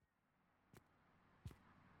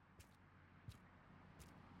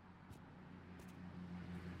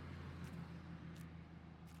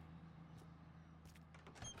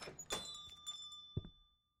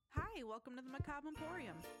Hey, welcome to the Macabre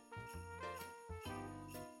Emporium.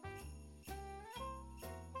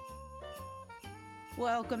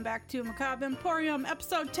 Welcome back to Macabre Emporium,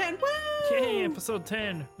 episode 10. Woo! Okay, episode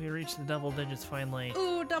 10. We reached the double digits finally.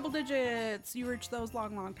 Ooh, double digits. You reached those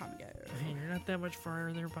long time ago. Hey, you're not that much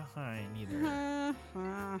farther behind either.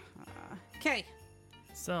 Okay.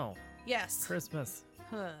 So, Yes. Christmas.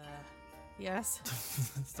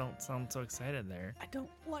 Yes. Don't sound so excited there. I don't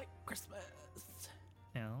like Christmas.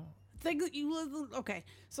 No. Think that you... Okay,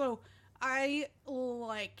 so I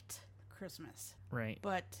liked Christmas. Right.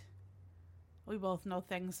 But we both know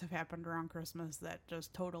things have happened around Christmas that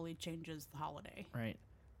just totally changes the holiday. Right.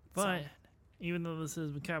 But even though this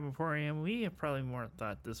is Macabre Emporium, we have probably more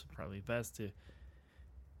thought this would probably be best to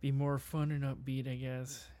be more fun and upbeat, I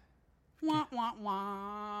guess. Wah, wah,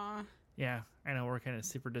 wah. Yeah, I know we're kind of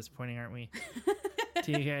super disappointing, aren't we?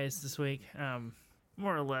 To you guys this week.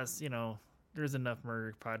 More or less, there's enough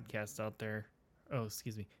murder podcasts out there. Oh,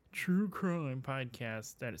 excuse me. True crime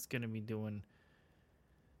podcasts that it's going to be doing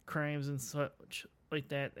crimes and such like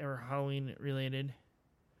that are Halloween related.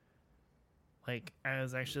 Like, I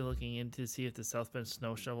was actually looking into to see if the South Bend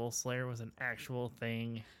Snow Shovel Slayer was an actual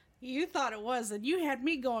thing. You thought it was, and you had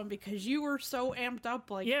me going because you were so amped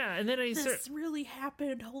up. Like, yeah, and then this really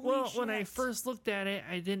happened. Holy shit. When I first looked at it,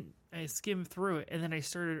 I skimmed through it, and then I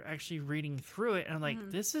started actually reading through it, and I'm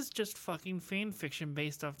like, this is just fucking fan fiction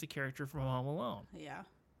based off the character from Home Alone. Yeah.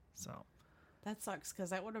 So. That sucks,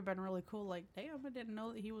 because that would have been really cool. Like, damn, I didn't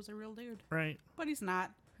know that he was a real dude. Right. But he's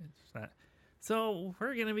not. It's not. So,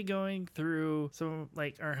 we're going to be going through some,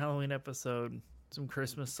 like, our Halloween episode, some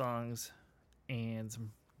Christmas songs, and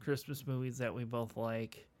some Christmas movies that we both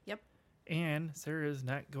like. Yep. And Sarah's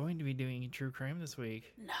not going to be doing true crime this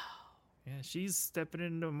week. No. Yeah, she's stepping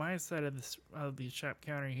into my side of the shop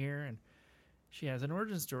counter here, and she has an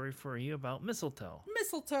origin story for you about mistletoe.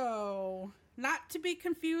 Mistletoe. Not to be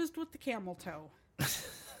confused with the camel toe.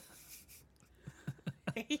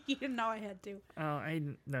 You didn't know I had to. Oh, I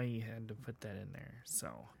know you had to put that in there.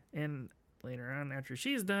 So, and later on, after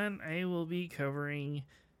she's done, I will be covering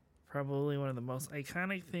probably one of the most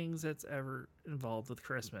iconic things that's ever involved with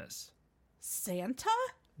Christmas. Santa?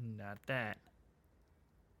 Not that.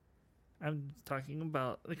 I'm talking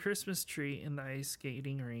about the Christmas tree in the ice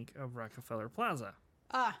skating rink of Rockefeller Plaza.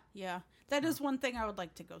 Ah, yeah. That is one thing I would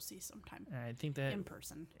like to go see sometime. I think that in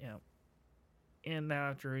person. Yeah. And now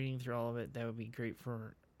after reading through all of it, that would be great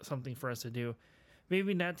for something for us to do.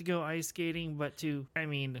 Maybe not to go ice skating, but to,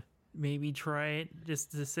 maybe try it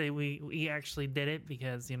just to say we actually did it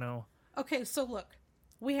because, Okay, so look.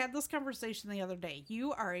 We had this conversation the other day.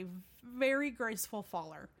 You are a very graceful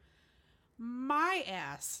faller. My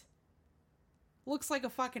ass looks like a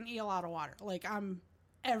fucking eel out of water. Like, I'm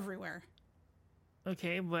everywhere.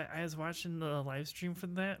 Okay, but I was watching the live stream for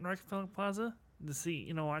that in Rockefeller Plaza to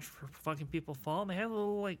see, watch for fucking people fall. And they have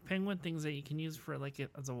little, like, penguin things that you can use for, like,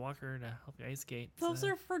 as a walker to help you ice skate. Those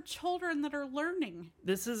are for children that are learning.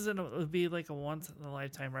 This it would be like a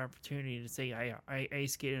once-in-a-lifetime opportunity to say I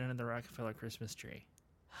ice skated under the Rockefeller Christmas tree.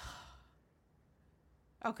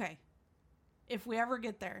 Okay. If we ever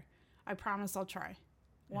get there, I promise I'll try.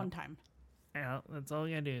 One time. Yeah, that's all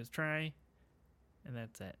you gotta do is try, and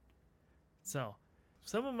that's it. So,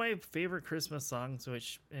 some of my favorite Christmas songs,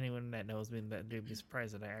 which anyone that knows me, that would be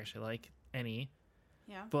surprised that I actually like any.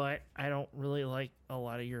 Yeah. But I don't really like a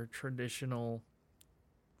lot of your traditional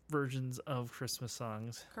versions of Christmas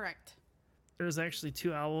songs. Correct. There's actually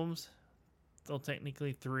 2 albums, still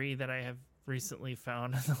technically 3, that I have recently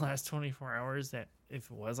found in the last 24 hours that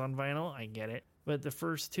if it was on vinyl, I get it. But the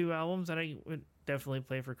first 2 albums that I would definitely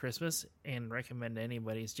play for Christmas and recommend to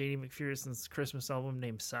anybody is J.D. McPherson's Christmas album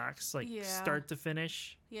named Socks, start to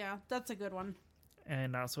finish. Yeah, that's a good one.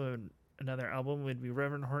 And also another album would be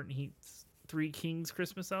Reverend Horton Heat's Three Kings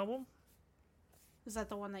Christmas album. Is that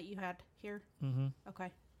the one that you had here? Mm-hmm.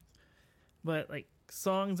 Okay. But, like,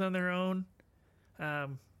 songs on their own,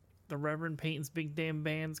 the Reverend Peyton's Big Damn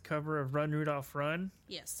Band's cover of Run Rudolph Run.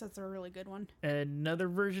 Yes, that's a really good one. Another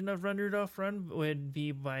version of Run Rudolph Run would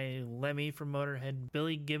be by Lemmy from Motorhead,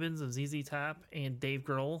 Billy Gibbons of ZZ Top, and Dave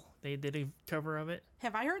Grohl. They did a cover of it.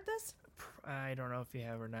 Have I heard this? I don't know if you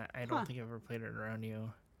have or not. I don't think I've ever played it around you.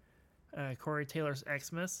 Corey Taylor's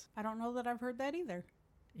Xmas. I don't know that I've heard that either.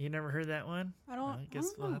 You never heard that one? I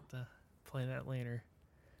guess don't we'll know. have to play that later.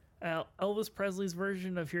 Elvis Presley's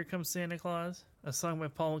version of Here Comes Santa Claus, a song by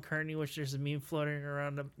Paul McCartney, which there's a meme floating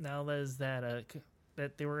around now that is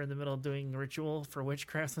that they were in the middle of doing ritual for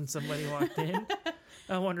witchcraft when somebody walked in.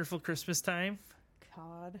 A Wonderful Christmas Time.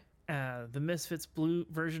 God. The Misfits Blue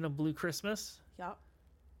version of Blue Christmas. Yep.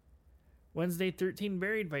 Wednesday 13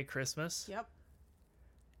 Buried by Christmas. Yep.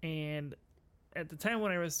 And at the time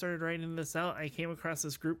when I started writing this out, I came across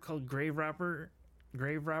this group called Grave Robber,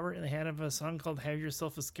 and they had a song called "Have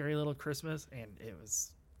Yourself a Scary Little Christmas," and it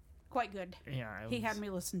was quite good. Yeah, he had me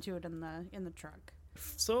listen to it in the truck.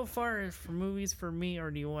 So far for movies for me,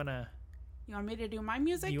 or do you want to? You want me to do my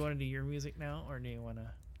music? Do you want to do your music now, or do you want to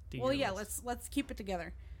do? Well, yeah, let's keep it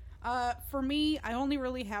together. For me, I only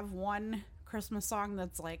really have one Christmas song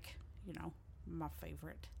that's like, you know, my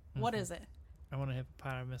favorite. Mm-hmm. What is it? I Want a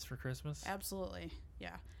Hippopotamus for Christmas. Absolutely,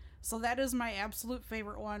 yeah. So that is my absolute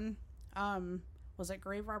favorite one. Was it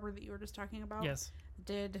Grave Robber that you were just talking about? Yes.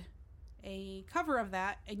 Did a cover of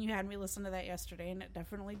that, and you had me listen to that yesterday, and it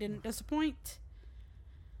definitely didn't disappoint.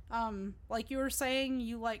 Like you were saying,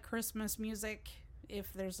 you like Christmas music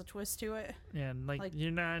if there's a twist to it. Yeah, like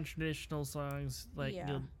your non-traditional songs, like yeah.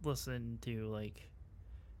 You'll listen to, like,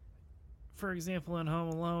 for example, in Home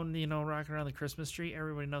Alone, you know, Rocking Around the Christmas Tree,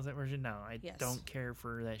 everybody knows that version. No, I don't care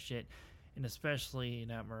for that shit, and especially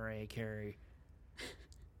not Mariah Carey.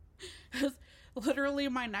 Literally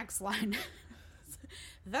my next line.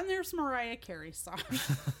 Then there's Mariah Carey's song.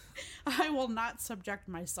 I will not subject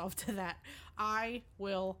myself to that. I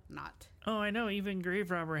will not. Oh, I know. Even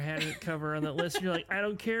Grave Robber had a cover on that list. You're like, I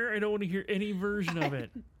don't care. I don't want to hear any version of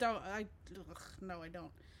it. No, I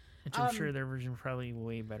don't. Which I'm sure their version is probably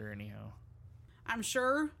way better anyhow. I'm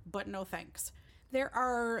sure, but no thanks. There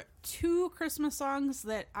are 2 Christmas songs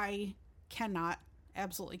that I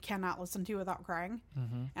absolutely cannot listen to without crying.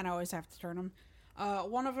 Mm-hmm. And I always have to turn them.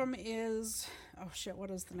 One of them is, oh shit,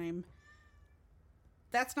 what is the name?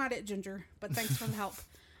 That's not it, Ginger, but thanks for the help.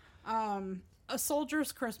 A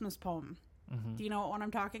Soldier's Christmas Poem. Mm-hmm. Do you know what one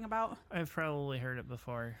I'm talking about? I've probably heard it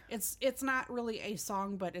before. It's not really a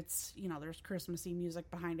song, but it's, you know, there's Christmassy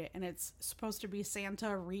music behind it, and it's supposed to be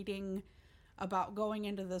Santa reading about going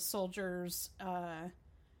into the soldiers'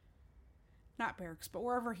 not barracks, but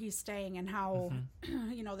wherever he's staying, and how,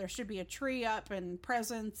 you know, there should be a tree up and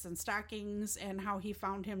presents and stockings, and how he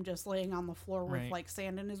found him just laying on the floor with like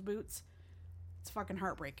sand in his boots. It's fucking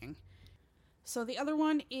heartbreaking. So the other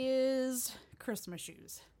one is Christmas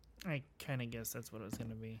Shoes. I kind of guess that's what it was going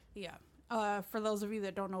to be. Yeah. For those of you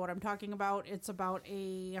that don't know what I'm talking about, it's about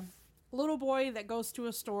a little boy that goes to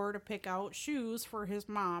a store to pick out shoes for his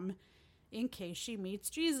mom in case she meets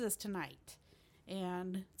Jesus tonight.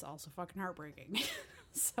 And it's also fucking heartbreaking.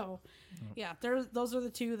 So, yeah, those are the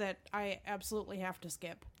 2 that I absolutely have to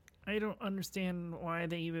skip. I don't understand why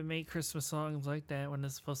they even make Christmas songs like that when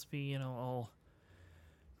it's supposed to be, you know, all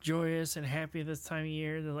joyous and happy this time of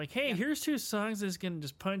year. They're like, hey, here's 2 songs that's going to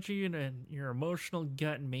just punch you in your emotional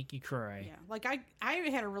gut and make you cry. Yeah, like I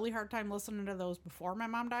had a really hard time listening to those before my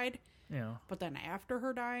mom died. Yeah. But then after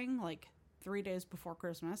her dying, like 3 days before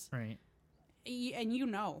Christmas. Right. And you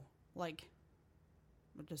know, like...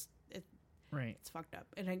 It's fucked up,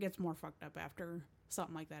 and it gets more fucked up after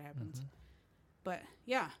something like that happens. Mm-hmm. But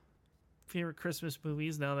yeah, favorite Christmas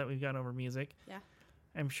movies. Now that we've gone over music,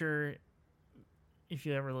 I'm sure if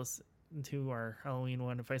you ever listen to our Halloween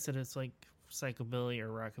one, if I said it's like psychobilly or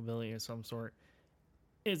rockabilly of some sort,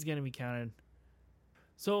 it's gonna be counted.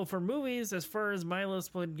 So for movies, as far as my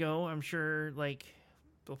list would go, I'm sure like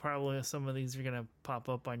probably some of these are gonna pop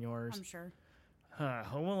up on yours. I'm sure.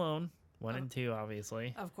 Home Alone. 1 and 2,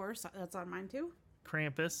 obviously. Of course, that's on mine too.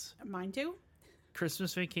 Krampus. Mine too.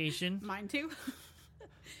 Christmas Vacation. Mine too.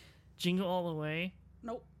 Jingle All the Way.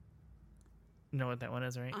 Nope. You know what that one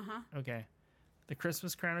is, right? Uh-huh. Okay. The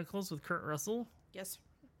Christmas Chronicles with Kurt Russell. Yes.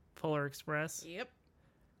 Polar Express. Yep.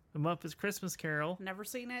 The Muppets Christmas Carol. Never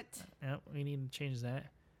seen it. Yep, we need to change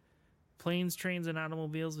that. Planes, Trains, and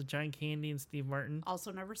Automobiles with John Candy and Steve Martin.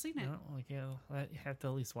 Also never seen it. No, okay, I have to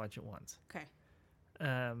at least watch it once. Okay.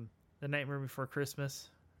 The Nightmare Before Christmas.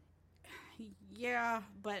 Yeah,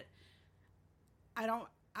 but I don't...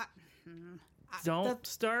 Don't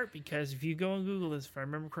start, because if you go and Google this, if I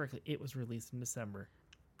remember correctly, it was released in December.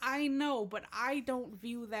 I know, but I don't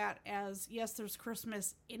view that as... Yes, there's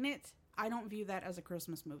Christmas in it. I don't view that as a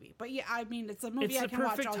Christmas movie. But yeah, I mean, it's a movie I can watch all year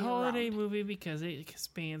round. It's a perfect holiday movie because it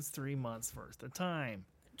spans 3 months worth of time.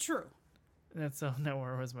 True. That's now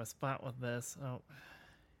where was my spot with this?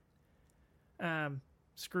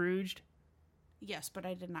 Scrooged. Yes, but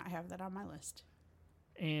I did not have that on my list.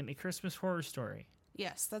 And A Christmas Horror Story.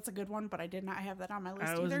 Yes, that's a good one, but I did not have that on my list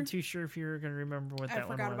I wasn't too sure if you were going to remember what that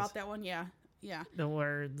one was. I forgot about that one, yeah. Yeah.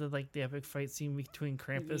 Where the epic fight scene between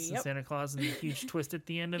Krampus and Santa Claus and the huge twist at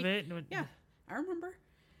the end of it. Yeah, I remember.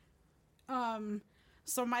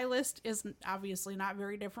 So my list is obviously not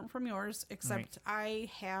very different from yours, except I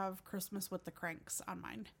have Christmas with the Cranks on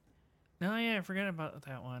mine. Oh, yeah, I forgot about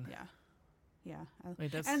that one. Yeah. Yeah.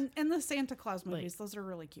 Wait, and the Santa Claus movies, those are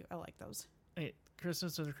really cute. I like those. Wait,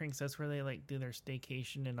 Christmas with the Cranks? That's where they like do their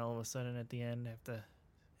staycation, and all of a sudden at the end have to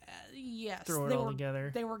Yes. throw it all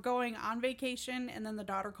together. They were going on vacation, and then the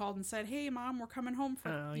daughter called and said, "Hey, Mom, we're coming home for..."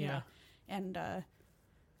 Oh, yeah. And,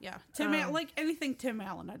 yeah. Tim Allen, like anything Tim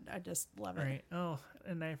Allen, I just love it. Right. Oh,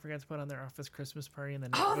 and I forgot to put on their Office Christmas party in the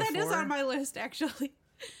night Oh, before. that is on my list, actually.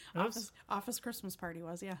 Oops. Office Christmas party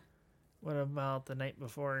was, yeah. What about the night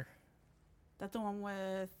before? That the one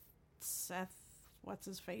with Seth, what's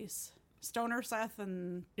his face? Stoner Seth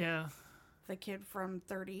and Yeah. the kid from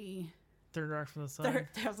 30... Third Rock from the Sun.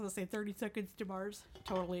 I was going to say 30 Seconds to Mars.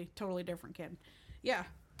 Totally different kid. Yeah,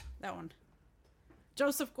 that one.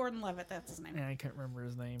 Joseph Gordon-Levitt, that's his name. Yeah, I can't remember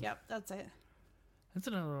his name. Yep, that's it. That's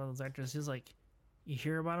another one of those actors. He's like, you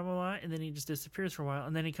hear about him a lot, and then he just disappears for a while,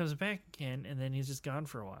 and then he comes back again, and then he's just gone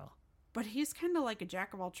for a while. But he's kind of like a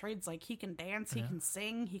jack of all trades. Like, he can dance, he can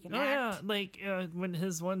sing, he can Oh, act. yeah. Like, when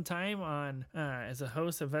his one time on, as a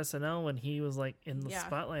host of SNL, when he was, like, in the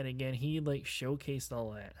spotlight again, he, like, showcased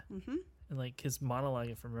all that. Mm-hmm. And, like, his monologue,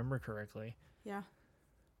 if I remember correctly. Yeah.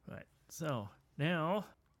 But, so, now,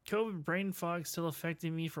 COVID brain fog still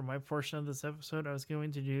affecting me for my portion of this episode. I was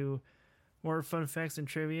going to do more fun facts and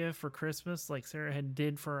trivia for Christmas, like Sarah had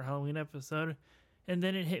did for our Halloween episode. And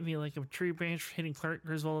then it hit me like a tree branch hitting Clark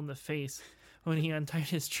Griswold in the face when he untied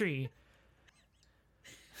his tree.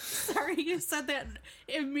 Sorry, you said that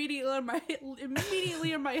immediately in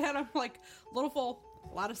my head. I'm like, little full,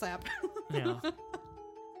 a lot of sap. Yeah.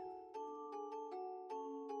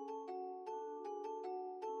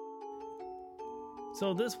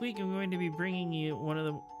 So this week I'm going to be bringing you one of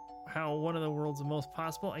the world's most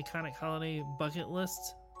possible iconic holiday bucket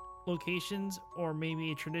lists locations, or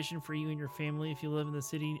maybe a tradition for you and your family if you live in the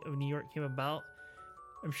city of New York, came about.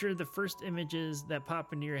 I'm sure the first images that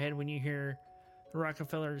pop into your head when you hear the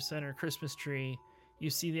Rockefeller Center Christmas tree, you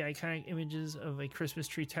see the iconic images of a Christmas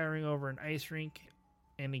tree towering over an ice rink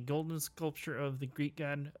and a golden sculpture of the Greek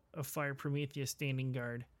god of fire Prometheus standing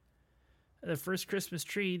guard. The first Christmas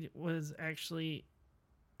tree was actually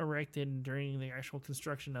erected during the actual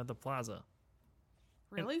construction of the plaza.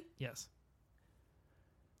 Really? Yes.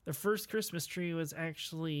 The first Christmas tree was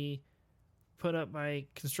actually put up by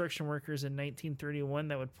construction workers in 1931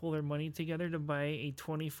 that would pull their money together to buy a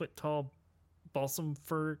 20-foot tall balsam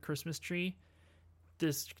fir Christmas tree.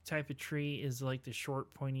 This type of tree is like the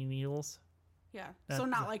short, pointy needles. Yeah. So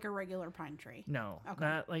not like a regular pine tree. No. Okay.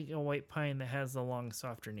 Not like a white pine that has the long,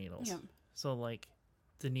 softer needles. Yeah. So like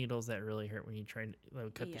the needles that really hurt when you try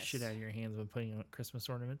to cut the shit out of your hands when putting on Christmas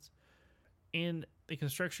ornaments. And the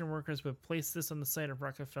construction workers would place this on the site of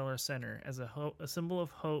Rockefeller Center as a symbol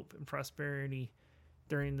of hope and prosperity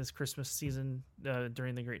during this Christmas season,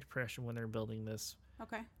 during the Great Depression, when they're building this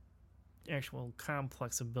actual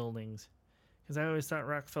complex of buildings. Because I always thought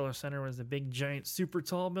Rockefeller Center was a big, giant, super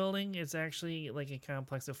tall building. It's actually like a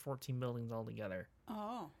complex of 14 buildings altogether.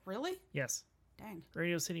 Oh, really? Yes. Dang.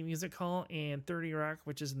 Radio City Music Hall and 30 Rock,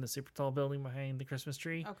 which is in the super tall building behind the Christmas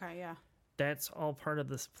tree. Okay, yeah. That's all part of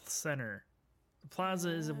this center. The plaza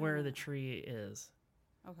is where the tree is.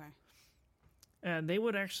 Okay. And they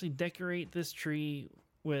would actually decorate this tree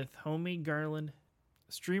with homemade garland,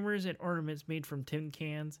 streamers, and ornaments made from tin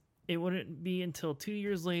cans. It wouldn't be until 2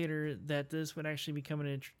 years later that this would actually become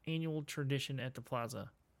an annual tradition at the plaza.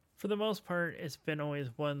 For the most part, it's been always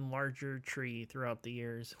one larger tree throughout the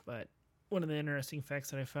years, but one of the interesting facts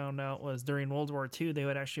that I found out was during World War II, they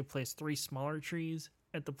would actually place 3 smaller trees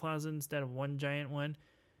at the plaza instead of one giant one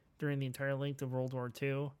during the entire length of World War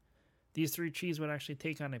II. These 3 trees would actually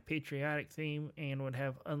take on a patriotic theme and would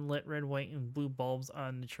have unlit red, white, and blue bulbs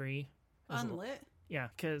on the tree. Unlit? Yeah,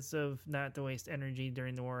 because of not to waste energy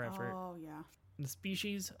during the war effort. Oh, yeah. The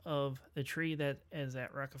species of the tree that is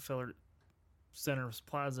at Rockefeller Center's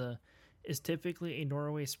Plaza is typically a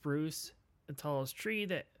Norway spruce. The tallest tree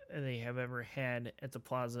that they have ever had at the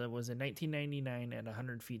plaza was in 1999 at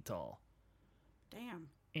 100 feet tall. Damn.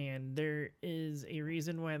 And there is a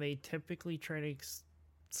reason why they typically try to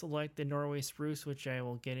select the Norway spruce, which I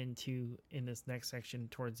will get into in this next section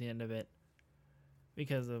towards the end of it,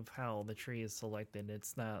 because of how the tree is selected.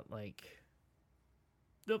 It's not like,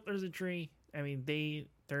 nope, there's a tree. I mean,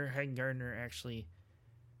 their head gardener actually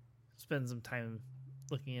spends some time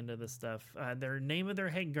looking into this stuff. Their name of their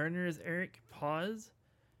head gardener is Eric Paz.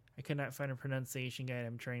 I could not find a pronunciation guide.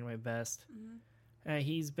 I'm trying my best. Mm-hmm.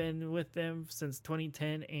 He's been with them since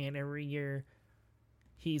 2010, and every year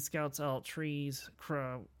he scouts out trees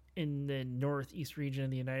in the northeast region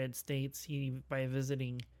of the United States. By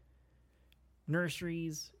visiting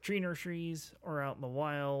tree nurseries, or out in the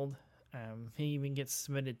wild. He even gets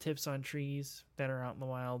submitted tips on trees that are out in the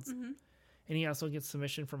wilds. Mm-hmm. And he also gets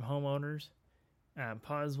submission from homeowners.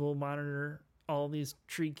 Paz will monitor all these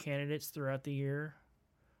tree candidates throughout the year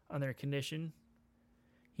on their condition.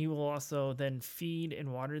 He will also then feed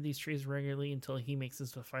and water these trees regularly until he makes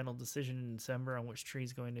his final decision in December on which tree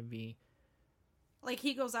is going to be. Like,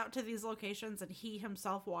 he goes out to these locations and he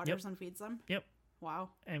himself waters and feeds them? Yep. Wow.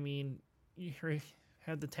 I mean, you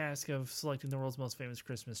have the task of selecting the world's most famous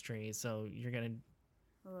Christmas tree, so you're going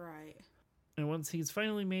to... Right. And once he's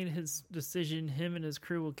finally made his decision, him and his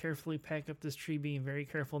crew will carefully pack up this tree, being very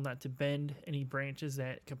careful not to bend any branches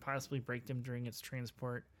that could possibly break them during its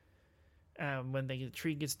transport. When the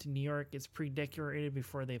tree gets to New York, it's pre-decorated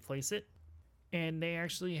before they place it. And they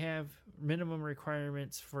actually have minimum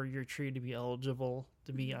requirements for your tree to be eligible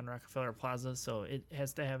to be on Rockefeller Plaza. So it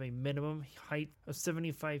has to have a minimum height of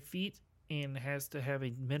 75 feet and has to have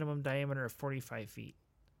a minimum diameter of 45 feet.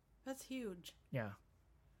 That's huge. Yeah.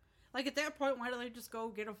 Like, at that point, why don't they just go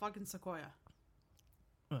get a fucking sequoia?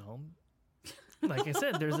 Well, like I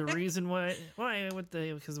said, there's a reason why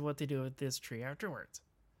because of what they do with this tree afterwards.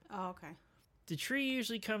 Oh, okay. The tree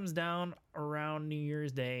usually comes down around New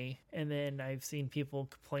Year's Day, and then I've seen people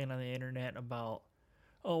complain on the internet about,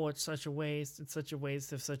 oh, it's such a waste. It's such a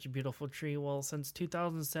waste of such a beautiful tree. Well, since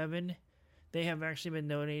 2007, they have actually been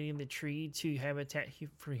donating the tree to Habitat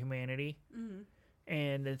for Humanity. Mm-hmm.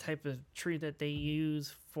 And the type of tree that they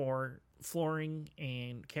use for flooring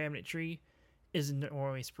and cabinetry is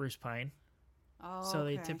Norway spruce pine. Oh, so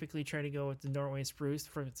they okay. typically try to go with the Norway spruce,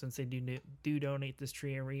 since they do donate this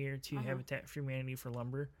tree every year to Habitat for Humanity for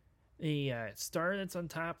lumber. The star that's on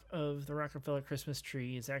top of the Rockefeller Christmas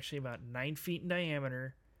tree is actually about 9 feet in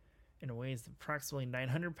diameter and weighs approximately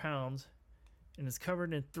 900 pounds and is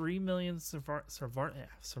covered in 3 million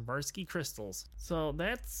Swarovski crystals. So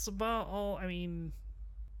that's about all,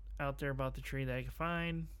 out there about the tree that I could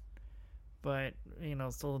find. But,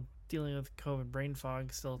 still dealing with COVID brain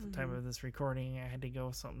fog still at the time of this recording. I had to go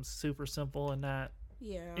with something super simple and not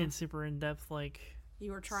super in-depth like...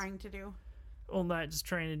 You were trying to do? Well, not just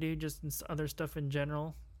trying to do, just other stuff in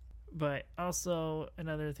general. But also,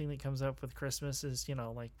 another thing that comes up with Christmas is,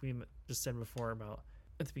 like we just said before about,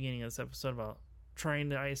 at the beginning of this episode, about trying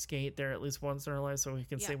to ice skate there at least once in our life so we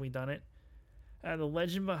can say we done it. The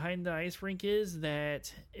legend behind the ice rink is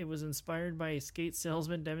that it was inspired by a skate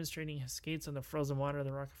salesman demonstrating his skates on the frozen water of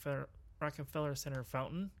the Rockefeller Center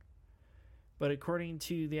fountain. But according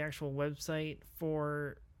to the actual website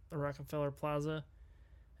for the Rockefeller Plaza,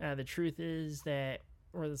 the truth is that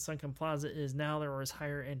where the Sunken Plaza is now, there was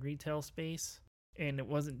higher end retail space and it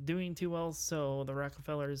wasn't doing too well, so the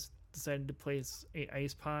Rockefellers decided to place a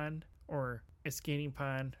ice pond, or a skating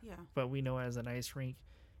pond, but we know it as an ice rink,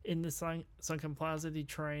 in the Sunken Plaza to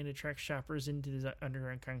try and attract shoppers into the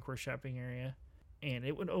underground concourse shopping area. And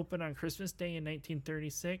it would open on Christmas Day in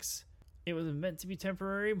 1936. It was meant to be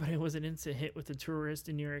temporary, but it was an instant hit with the tourists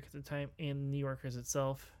in New York at the time and New Yorkers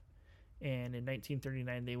itself. And in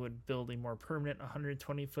 1939, they would build a more permanent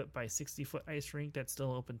 120-foot by 60-foot ice rink that's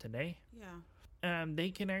still open today. Yeah. They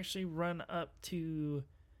can actually run up to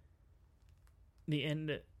the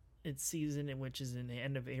end its season, which is in the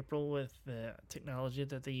end of April. With the technology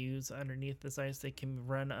that they use underneath this ice, they can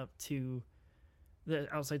run up to, the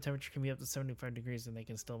outside temperature can be up to 75 degrees and they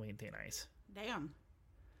can still maintain ice. Damn.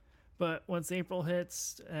 But once April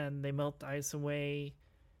hits and they melt the ice away,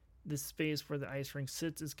 this space where the ice rink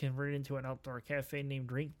sits is converted into an outdoor cafe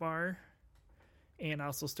named Rink Bar. And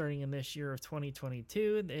also starting in this year of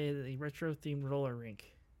 2022, a retro themed roller rink.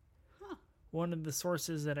 One of the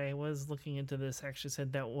sources that I was looking into this actually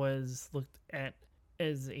said that was looked at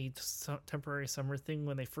as a temporary summer thing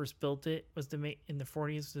when they first built it, was to make in the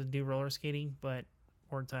 40s to do roller skating, but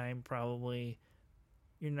wartime probably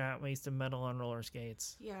you're not wasting metal on roller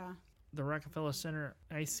skates. Yeah. The Rockefeller Center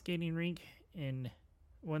ice skating rink, in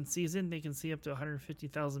one season they can see up to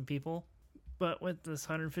 150,000 people. But with this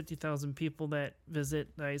 150,000 people that visit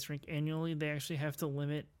the ice rink annually, they actually have to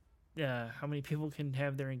limit how many people can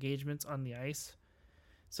have their engagements on the ice.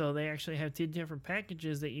 So they actually have 2 different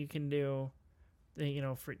packages that you can do,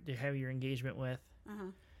 for to have your engagement with.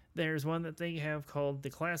 There's one that they have called the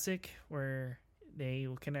Classic, where they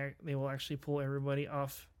will actually pull everybody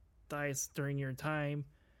off the ice during your time,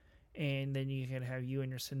 and then you can have you and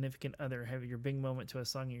your significant other have your big moment to a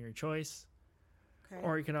song of your choice. Okay.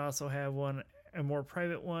 Or you can also have a more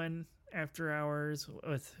private one after hours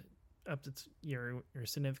with up to your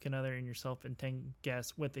significant other and yourself and 10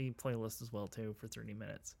 guests with a playlist as well too for 30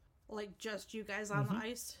 minutes. Like just you guys on the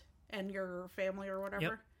ice and your family or whatever?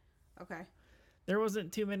 Yep. Okay. There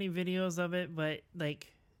wasn't too many videos of it, but like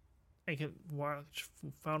I could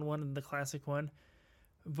found one in the Classic one.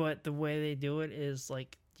 But the way they do it is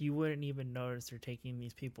like you wouldn't even notice they're taking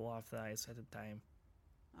these people off the ice at the time.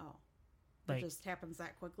 Oh. It Like, just happens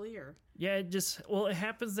that quickly, or yeah, it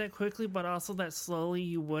happens that quickly, but also that slowly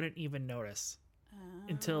you wouldn't even notice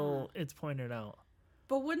until it's pointed out.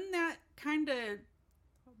 But wouldn't that kind of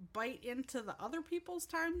bite into the other people's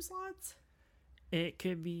time slots? It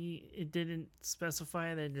could be, it didn't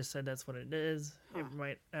specify, they just said that's what it is. It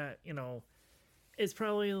might, it's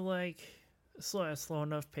probably like slow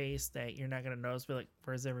enough pace that you're not going to notice, but like,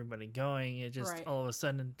 where's everybody going? It just, Right. all of a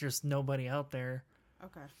sudden, there's nobody out there.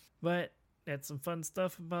 Okay. But that's some fun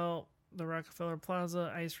stuff about the Rockefeller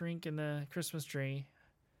Plaza ice rink and the Christmas tree.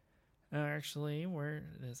 Actually, where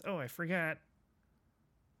it is, I forgot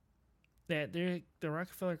that the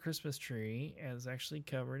Rockefeller Christmas tree is actually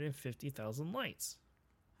covered in 50,000 lights.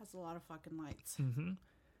 That's a lot of fucking lights. Mm-hmm.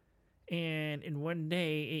 And in one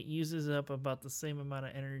day, it uses up about the same amount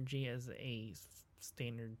of energy as a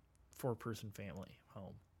standard 4-person family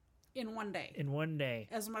home. In one day. In one day.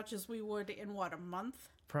 As much as we would in, what, a month?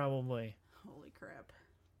 Probably. Holy crap.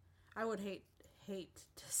 I would hate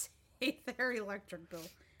to see their electric bill.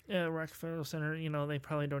 Yeah, Rockefeller Center, they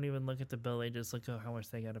probably don't even look at the bill. They just look at how much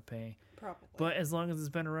they got to pay. Probably. But as long as it's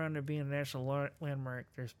been around to being a national landmark,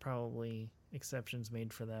 there's probably exceptions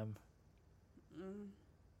made for them.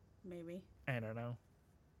 Maybe. I don't know.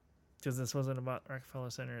 Because this wasn't about Rockefeller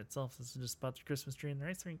Center itself. This is just about the Christmas tree and the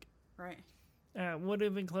ice rink. Right. Would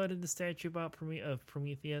have included the statue about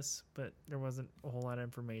Prometheus, but there wasn't a whole lot of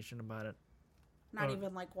information about it. Not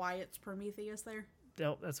even like why it's Prometheus there?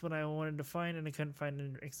 That's what I wanted to find, and I couldn't find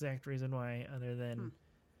an exact reason why, other than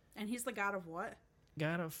And he's the god of what?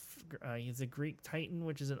 he's a Greek Titan,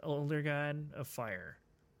 which is an older god of fire.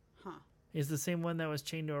 Huh. He's the same one that was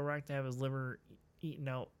chained to a rock to have his liver eaten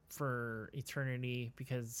out for eternity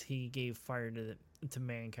because he gave fire to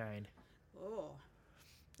mankind Oh.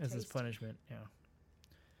 as his Tasty. punishment. Yeah.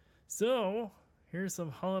 So here's some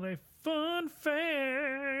holiday fun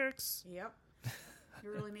facts. Yep.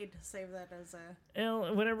 You really need to save that as a...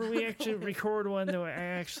 And whenever we actually record one that I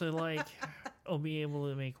actually like, I'll be able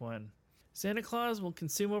to make one. Santa Claus will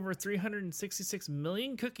consume over 366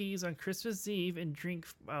 million cookies on Christmas Eve and drink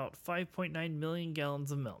about 5.9 million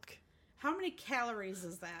gallons of milk. How many calories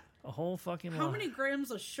is that? A whole fucking How lot. many grams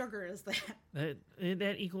of sugar is that?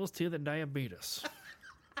 That equals to the diabetes.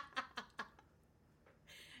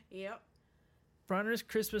 Yep. Bronner's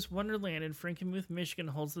Christmas Wonderland in Frankenmuth, Michigan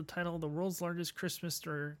holds the title of the world's largest Christmas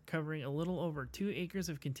store, covering a little over 2 acres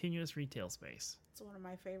of continuous retail space. It's one of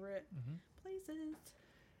my favorite places.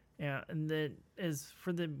 Yeah, and as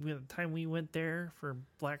for the time we went there for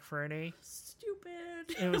Black Friday, Stupid.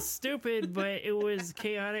 it was stupid, but it was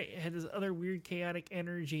chaotic. It had this other weird chaotic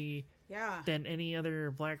energy Yeah. than any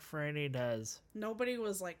other Black Friday does. Nobody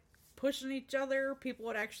was like pushing each other. People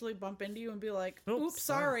would actually bump into you and be like, oops,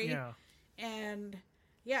 sorry. Yeah. And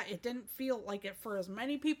yeah, it didn't feel like it for as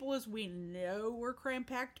many people as we know were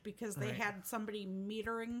cram-packed because they Right. had somebody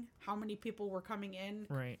metering how many people were coming in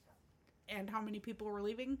Right. and how many people were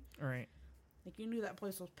leaving. Right. Like, you knew that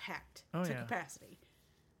place was packed Oh, to yeah. capacity.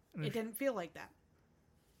 And It didn't feel like that.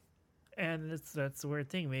 And that's the weird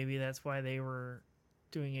thing. Maybe that's why they were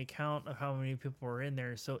doing a count of how many people were in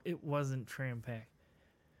there, so it wasn't tram-packed.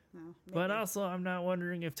 No, But maybe. also, I'm not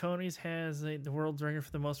wondering if Tony's has the world's record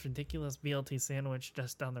for the most ridiculous BLT sandwich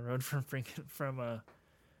just down the road from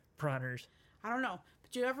Bronner's. I don't know.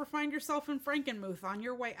 But you ever find yourself in Frankenmuth on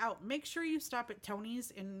your way out, make sure you stop at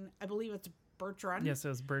Tony's in, I believe it's Birch Run. Yes, it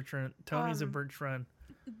was Birch Run. Tony's a Birch Run.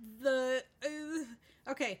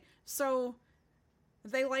 Okay, so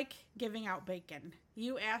they like giving out bacon.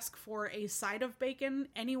 You ask for a side of bacon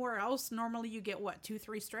anywhere else, normally you get what,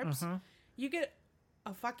 2-3 strips? You get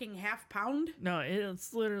a fucking half pound? No,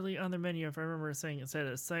 it's literally on the menu. If I remember saying it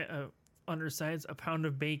said undersides a pound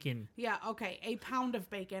of bacon. Yeah, okay, a pound of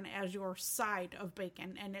bacon as your side of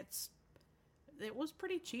bacon, and it was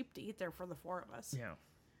pretty cheap to eat there for the 4 of us. Yeah.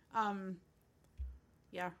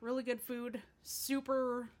 Yeah, really good food.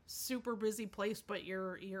 Super, super busy place, but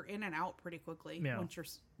you're in and out pretty quickly once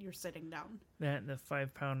you're sitting down. That and the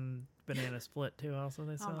 5-pound banana split too. Also,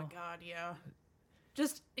 they sell. Oh my god, yeah.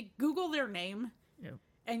 Just Google their name, Yep.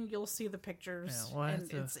 and you'll see the pictures. Yeah,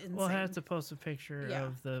 It's insane. we'll have to post a picture Yeah.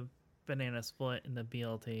 of the banana split and the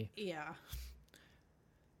BLT. Yeah.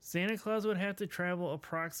 Santa Claus would have to travel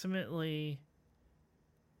approximately.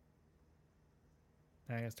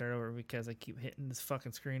 I gotta start over because I keep hitting this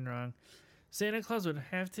fucking screen wrong. Santa Claus would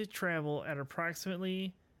have to travel at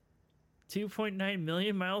approximately 2.9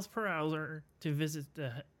 million miles per hour to visit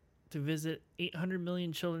 800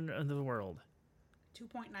 million children of the world.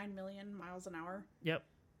 2.9 million miles an hour. Yep.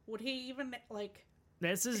 Would he even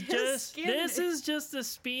This is His skin just the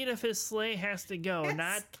speed of his sleigh has to go, his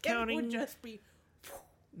not skin counting would just be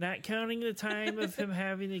Not counting the time of him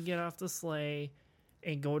having to get off the sleigh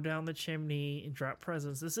and go down the chimney and drop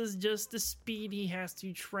presents. This is just the speed he has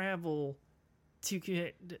to travel to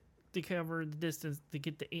cover the distance to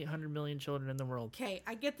get to 800 million children in the world. Okay,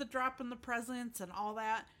 I get the dropping the presents and all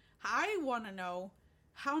that. I want to know,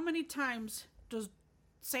 how many times does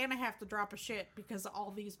Santa have to drop a shit because of all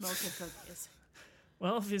these milk and cookies?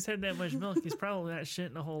 Well, if he's had that much milk, he's probably not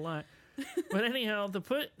shitting a whole lot. But anyhow,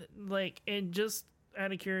 and just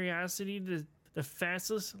out of curiosity, the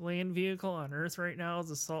fastest land vehicle on Earth right now is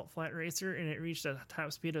the Salt Flat Racer, and it reached a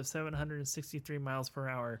top speed of 763 miles per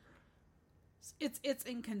hour. It's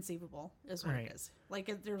inconceivable, is what it is.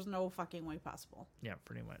 Like, there's no fucking way possible. Yeah,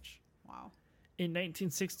 pretty much. Wow. In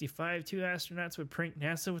 1965, 2 astronauts would prank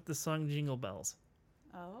NASA with the song Jingle Bells.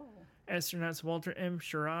 Oh. Astronauts Walter M.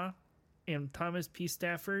 Schirra and Thomas P.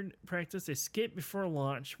 Stafford practiced a skit before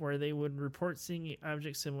launch where they would report seeing an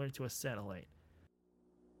object similar to a satellite.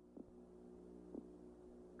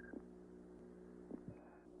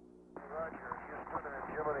 Roger, Houston and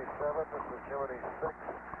Gemini 7, this is Gemini 6.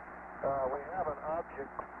 We have an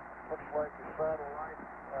object, looks like a satellite,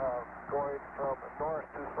 going from north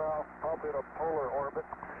to south, probably in a polar orbit.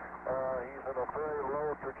 He's in a very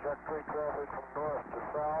low trajectory, traveling from north to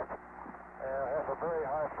south. Has a very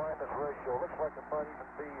high fineness ratio. Looks like it might even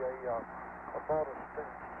be about a stink.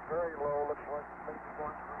 Very low, looks like maybe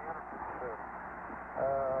going to the enter pretty soon.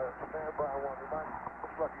 Stand by one.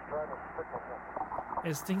 Looks like he's trying to signal something.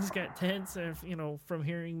 As things got tense, from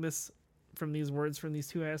hearing this, from these words from these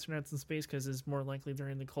 2 astronauts in space, because it's more likely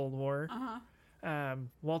during the Cold War,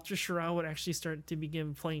 Walter Schirra would actually start to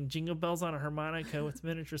begin playing Jingle Bells on a harmonica with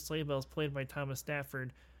miniature sleigh bells played by Thomas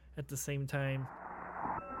Stafford at the same time.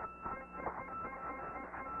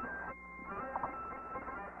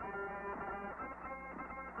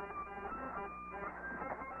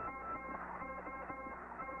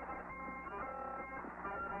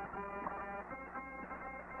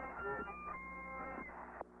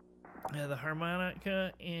 The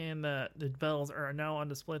harmonica and the bells are now on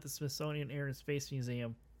display at the Smithsonian Air and Space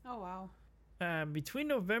Museum. Oh, wow. Between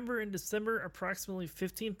November and December, approximately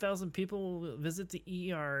 15,000 people will visit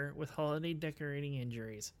the ER with holiday decorating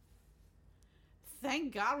injuries.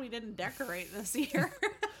 Thank God we didn't decorate this year.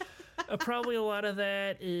 Probably a lot of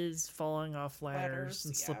that is falling off ladders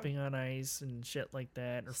and yeah. slipping on ice and shit like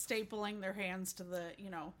that. Or stapling their hands to the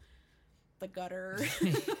gutter.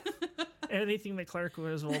 Anything that Clark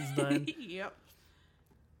Griswold's done. Yep.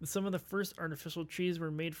 Some of the first artificial trees were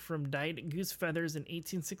made from dyed goose feathers in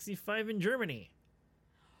 1865 in Germany.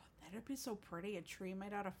 That'd be so pretty, a tree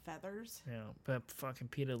made out of feathers. Yeah, but fucking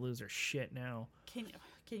PETA lose their shit now. Can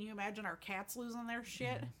you imagine our cats losing their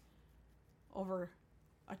shit over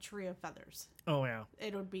a tree of feathers? Oh, yeah.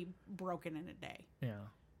 It would be broken in a day. Yeah.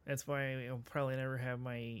 That's why I'll probably never have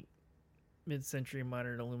my mid-century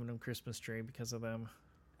modern aluminum Christmas tree because of them.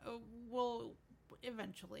 Well,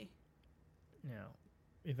 eventually. Yeah.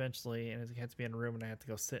 Eventually, and it has to be in a room, and I have to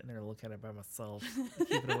go sit in there and look at it by myself.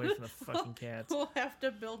 Keep it away from the fucking cats. We'll have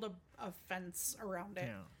to build a fence around it.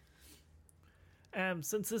 Yeah.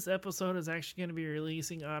 Since this episode is actually going to be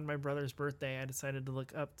releasing on my brother's birthday, I decided to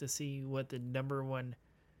look up to see what the number one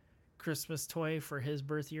Christmas toy for his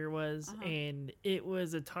birth year was, and it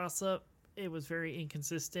was a toss-up. It was very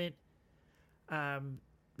inconsistent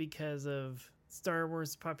because of Star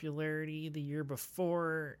Wars popularity the year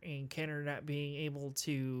before and Kenner not being able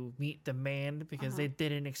to meet demand because they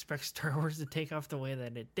didn't expect Star Wars to take off the way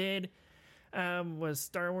that it did. Was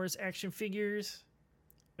Star Wars action figures,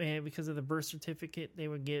 and because of the birth certificate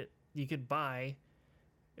you could buy.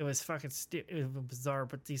 It was fucking it was bizarre,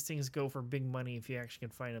 but these things go for big money if you actually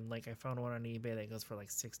can find them. Like, I found one on eBay that goes for like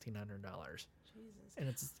 $1,600.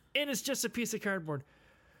 Jesus. And it's just a piece of cardboard.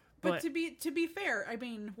 But to be fair, I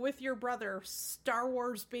mean, with your brother, Star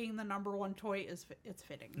Wars being the number one toy it's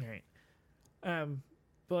fitting. Right.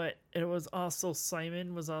 But it was also,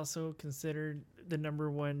 Simon was also considered the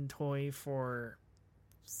number one toy for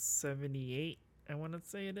 78, I want to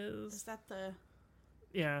say it is. Is that the...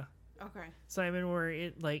 Yeah. Okay. Simon, where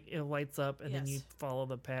it lights up and then you follow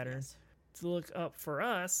the pattern. Yes. To look up for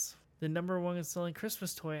us, the number one selling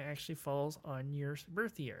Christmas toy actually falls on your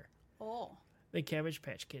birth year. Oh. The Cabbage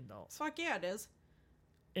Patch Kid dolls. Fuck yeah, it is.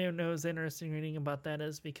 And it was interesting reading about that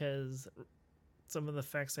is because some of the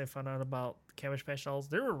facts I found out about Cabbage Patch dolls,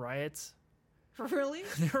 there were riots. Really?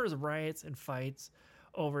 There was riots and fights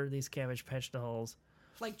over these Cabbage Patch dolls.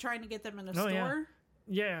 Like trying to get them in a store?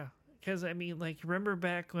 Yeah. Because, I mean, like, remember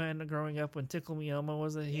back when growing up when Tickle Me Elmo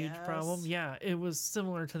was a huge problem? Yeah, it was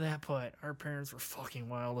similar to that, but our parents were fucking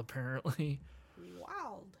wild, apparently.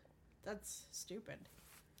 Wild. That's stupid.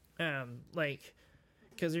 Like,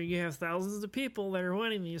 Because you have thousands of people that are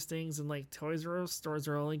wanting these things, and like Toys R Us stores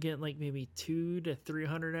are only getting like maybe 200 to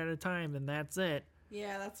 300 at a time, and that's it.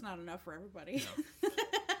 Yeah, that's not enough for everybody. No.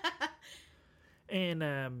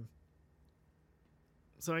 And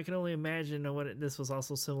so I can only imagine this was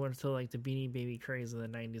also similar to like the Beanie Baby craze in the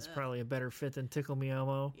 90s. Probably a better fit than Tickle Me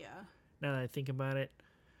Elmo. Yeah. Now that I think about it.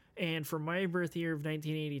 And for my birth year of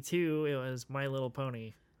 1982, it was My Little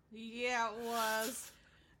Pony. Yeah, it was.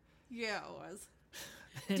 Yeah, it was.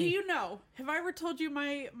 Do you know? Have I ever told you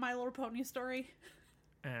my Little Pony story?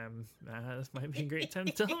 This might be a great time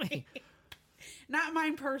to tell me. Not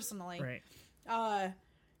mine personally. Right.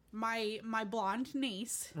 My blonde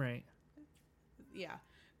niece. Right. Yeah.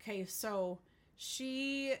 Okay, so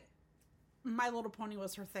My Little Pony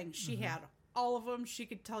was her thing. She had all of them. She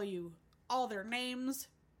could tell you all their names.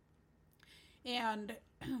 And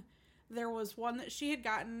there was one that she had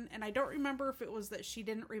gotten, and I don't remember if it was that she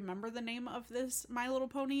didn't remember the name of this My Little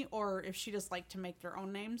Pony, or if she just liked to make their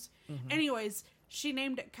own names. Anyways, she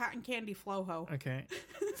named it Cotton Candy Floho. Okay.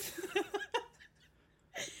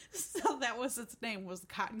 So that was its name, was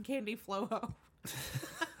Cotton Candy Floho.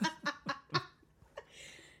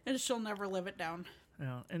 And she'll never live it down.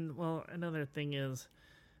 Oh, and well, another thing is,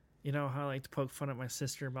 you know how I like to poke fun at my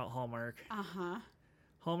sister about Hallmark. Uh-huh.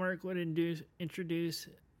 Hallmark would introduce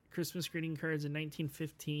Christmas greeting cards in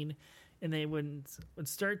 1915, and they would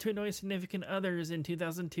start to annoy significant others in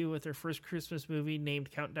 2002 with their first Christmas movie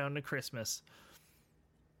named Countdown to Christmas.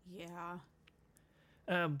 Yeah.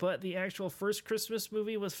 But the actual first Christmas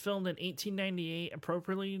movie was filmed in 1898,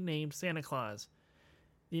 appropriately named Santa Claus.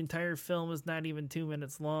 The entire film is not even 2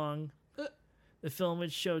 minutes long. The film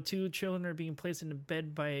would show two children are being placed in a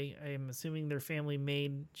bed by, I'm assuming, their family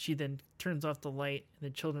maid. She then turns off the light, and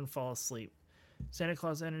the children fall asleep. Santa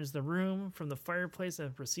Claus enters the room from the fireplace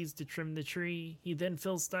and proceeds to trim the tree. He then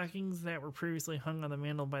fills stockings that were previously hung on the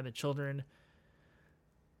mantle by the children.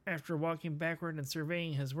 After walking backward and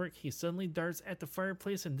surveying his work, he suddenly darts at the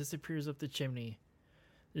fireplace and disappears up the chimney.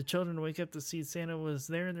 The children wake up to see Santa was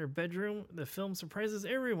there in their bedroom. The film surprises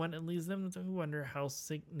everyone and leaves them to wonder how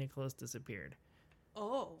St. Nicholas disappeared.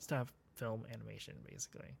 Oh. Stop film animation,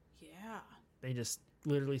 basically. Yeah. They just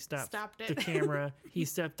literally stopped it. the camera. He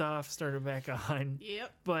stepped off, started back on.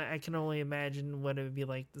 Yep. But I can only imagine what it would be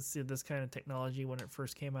like to see this kind of technology when it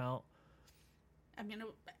first came out. I mean,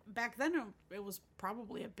 back then it was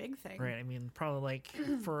probably a big thing. Right. I mean, probably like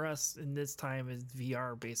for us in this time is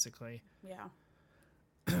VR, basically. Yeah.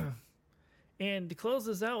 And to close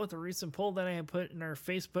this out with a recent poll that I had put in our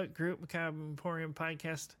Facebook group, Macabre Emporium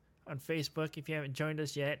Podcast on Facebook, if you haven't joined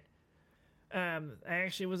us yet. I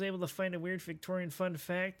actually was able to find a weird Victorian fun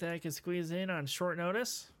fact that I could squeeze in on short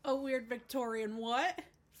notice. A weird Victorian what?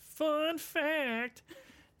 Fun fact!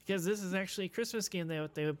 Because this is actually a Christmas game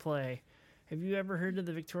that they would play. Have you ever heard of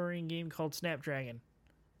the Victorian game called Snapdragon?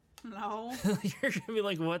 No. You're going to be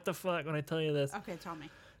like, what the fuck when I tell you this? Okay, tell me.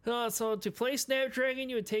 So to play Snapdragon,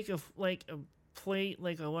 you would take a plate,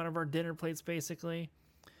 like one of our dinner plates, basically,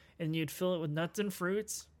 and you'd fill it with nuts and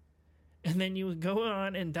fruits, and then you would go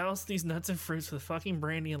on and douse these nuts and fruits with fucking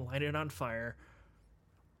brandy and light it on fire.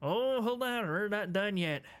 Oh, hold on, we're not done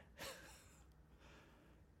yet.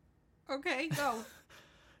 Okay, go.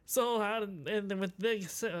 So, and then with the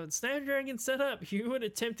Snapdragon set up, you would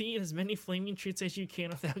attempt to eat as many flaming treats as you can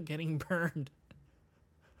without getting burned.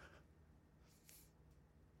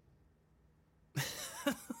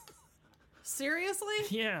 Seriously?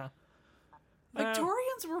 Yeah.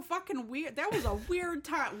 Victorians were fucking weird. That was a weird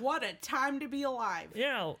time. What a time to be alive.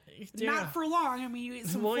 Yeah. Not for long. I mean, you eat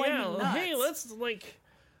some flaming nuts. Hey, let's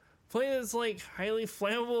play this highly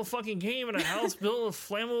flammable fucking game in a house built with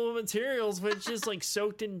flammable materials, which is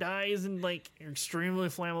soaked in dyes and extremely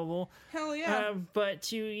flammable. Hell yeah. But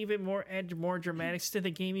to even add more dramatics to the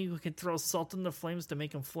game, you could throw salt in the flames to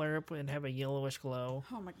make them flare up and have a yellowish glow.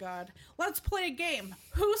 Oh my god. Let's play a game.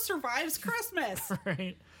 Who survives Christmas?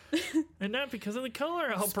 Right. And not because of the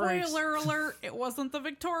color outbreaks. Spoiler alert, it wasn't the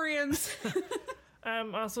Victorians.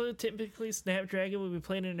 Also, typically, Snapdragon would be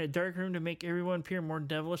played in a dark room to make everyone appear more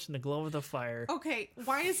devilish in the glow of the fire. Okay,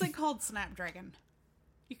 why is it called Snapdragon?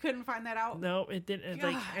 You couldn't find that out? No, it didn't.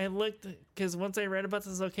 I looked, because once I read about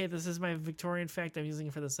this, okay, this is my Victorian fact I'm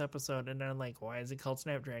using for this episode, and I'm like, why is it called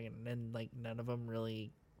Snapdragon? And then, none of them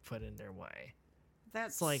really put in their why.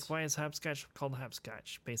 That's It's why is hopscotch called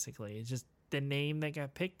hopscotch, basically? It's just the name that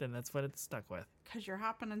got picked, and that's what it's stuck with. Because you're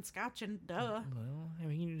hopping and scotching, duh. Well, I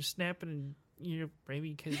mean, you're just snapping and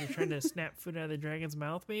maybe because you're trying to snap food out of the dragon's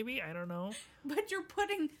mouth, maybe? I don't know. But you're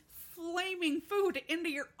putting flaming food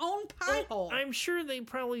into your own pie hole. I'm sure they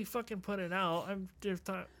probably fucking put it out. I'm just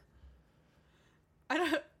thought.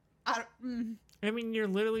 I mean, you're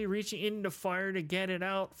literally reaching into fire to get it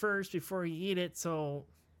out first before you eat it, so...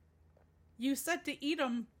 You said to eat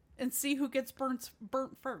them and see who gets burnt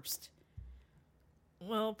first.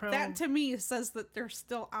 Well, probably... That to me says that they're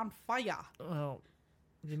still on fire. Well,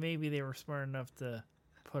 maybe they were smart enough to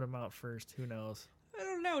put them out first. Who knows? I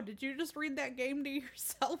don't know. Did you just read that game to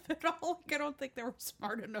yourself at all? Like, I don't think they were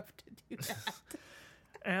smart enough to do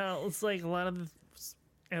that. It's like a lot of the...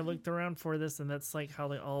 I looked around for this, and that's like how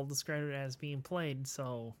they all describe it as being played,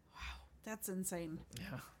 so... Wow, that's insane.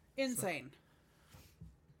 Yeah. Insane.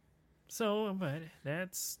 So, but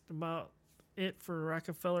that's about it for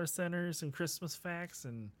Rockefeller Centers and Christmas facts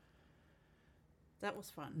and That was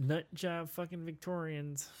fun. nut job fucking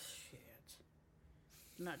Victorians. Shit.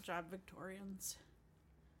 Nut job Victorians.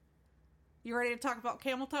 You ready to talk about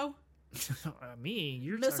camel toe? Me?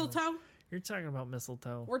 Mistletoe? You're talking about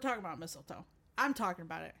mistletoe. We're talking about mistletoe. I'm talking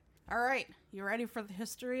about it. All right. You ready for the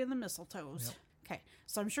history of the mistletoes? Yep. Okay.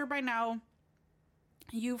 So I'm sure by now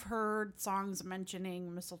you've heard songs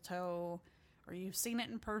mentioning mistletoe, or you've seen it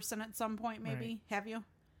in person at some point, maybe. Right. Have you? Have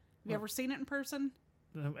you ever seen it in person?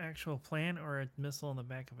 The actual plant or a missile on the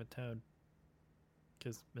back of a toad?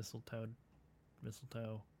 Because mistletoe.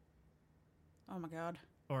 Oh my God.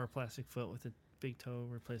 Or a plastic foot with a big toe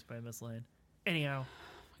replaced by a missile head. Anyhow.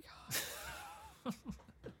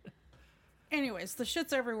 Anyways, the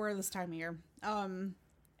shit's everywhere this time of year.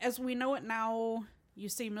 As we know it now, you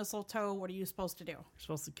see mistletoe, what are you supposed to do? You're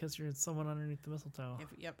supposed to kiss someone underneath the mistletoe.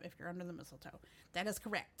 If you're under the mistletoe. That is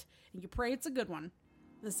correct. And you pray it's a good one.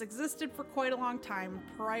 This existed for quite a long time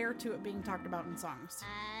prior to it being talked about in songs.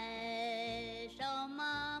 I saw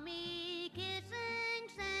Mommy kissing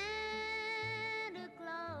Santa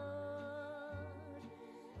Claus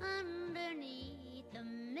underneath the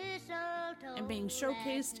mistletoe. And being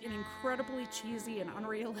showcased in incredibly cheesy and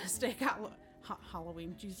unrealistic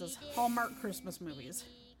Halloween, Hallmark Christmas movies.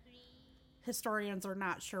 Historians are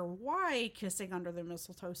not sure why kissing under the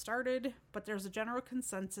mistletoe started, but there's a general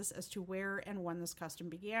consensus as to where and when this custom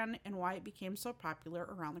began and why it became so popular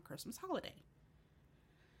around the Christmas holiday.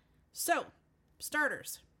 So,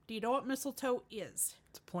 starters, do you know what mistletoe is?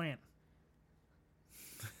 It's a plant.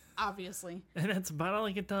 Obviously. And that's about all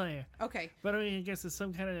I can tell you. Okay. But I mean, I guess it's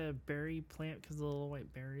some kind of berry plant because the little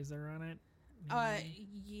white berries are on it.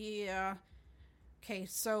 Yeah. Okay,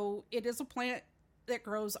 so it is a plant that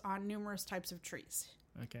grows on numerous types of trees.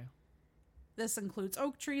 Okay. This includes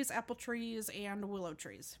oak trees, apple trees, and willow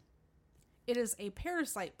trees. It is a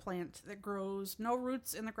parasite plant that grows no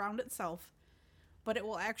roots in the ground itself, but it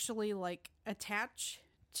will actually attach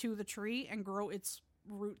to the tree and grow its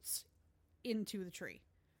roots into the tree.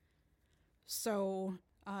 So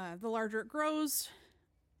the larger it grows,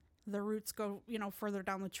 the roots go, further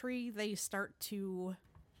down the tree. They start to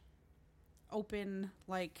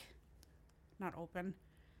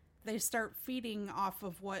they start feeding off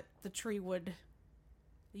of what the tree would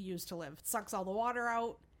use to live. It sucks all the water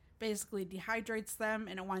out, basically dehydrates them,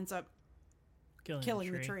 and it winds up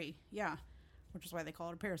killing the tree. Yeah, which is why they call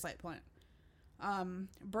it a parasite plant.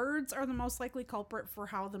 Birds are the most likely culprit for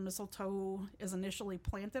how the mistletoe is initially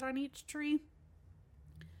planted on each tree.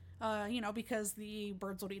 Because the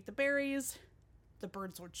birds would eat the berries, the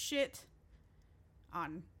birds would shit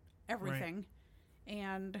on everything. Right.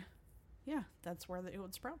 And yeah, that's where it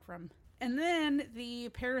would sprout from. And then the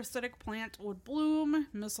parasitic plant would bloom.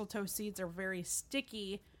 Mistletoe seeds are very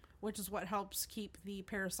sticky, which is what helps keep the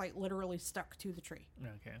parasite literally stuck to the tree.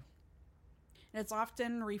 Okay. And it's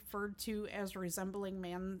often referred to as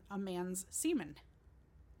resembling a man's semen,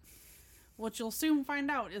 which you'll soon find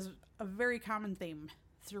out is a very common theme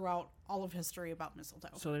throughout all of history about mistletoe.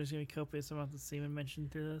 So there's going to be copious amounts of semen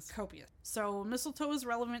mentioned through this? Copious. So mistletoe is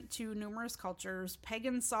relevant to numerous cultures.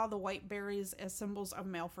 Pagans saw the white berries as symbols of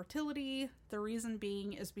male fertility. The reason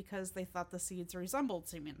being is because they thought the seeds resembled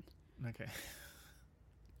semen. Okay.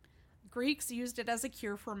 Greeks used it as a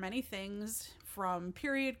cure for many things, from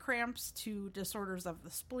period cramps to disorders of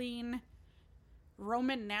the spleen.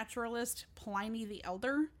 Roman naturalist Pliny the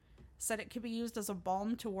Elder said it could be used as a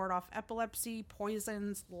balm to ward off epilepsy,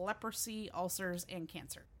 poisons, leprosy, ulcers, and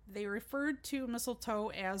cancer. They referred to mistletoe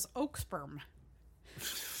as oak sperm.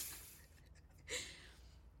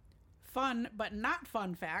 Fun, but not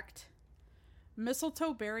fun fact.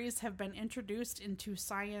 Mistletoe berries have been introduced into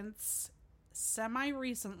science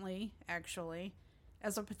semi-recently, actually,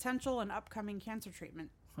 as a potential and upcoming cancer treatment.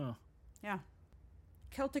 Huh. Yeah.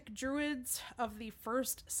 Celtic druids of the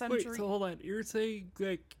 1st century... Wait, so hold on. You're saying,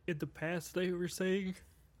 in the past they were saying...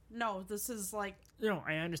 No, this is No,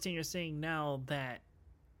 I understand you're saying now that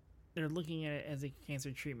they're looking at it as a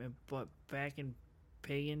cancer treatment, but back in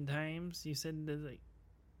pagan times, you said that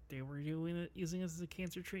they were using it as a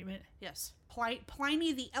cancer treatment. Yes.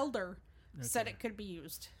 Pliny the Elder said Okay. it could be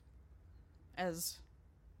used as,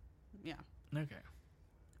 yeah. Okay.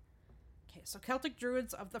 Okay, so Celtic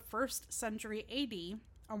Druids of the 1st century AD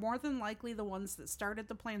are more than likely the ones that started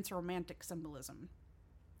the plant's romantic symbolism.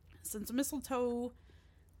 Since mistletoe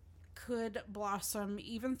could blossom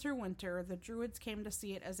even through winter, the Druids came to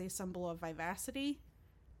see it as a symbol of vivacity,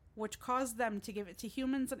 which caused them to give it to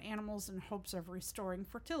humans and animals in hopes of restoring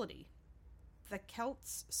fertility. The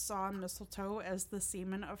Celts saw mistletoe as the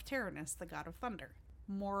semen of Tyrannus, the god of thunder.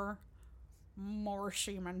 More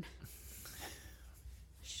shaman.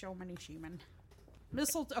 So many shaman.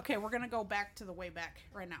 Mistletoe. Okay, we're gonna go back to the way back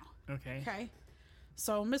right now. Okay. Okay.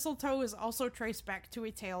 So mistletoe is also traced back to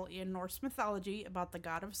a tale in Norse mythology about the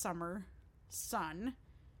god of summer, sun,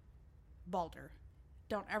 Balder.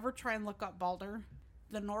 Don't ever try and look up Balder,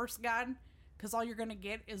 the Norse god, because all you're gonna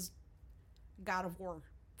get is God of War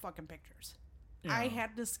fucking pictures. Yeah. I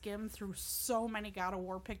had to skim through so many God of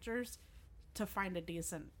War pictures to find a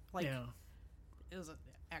decent, like, Yeah. it was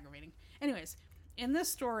aggravating. Anyways, in this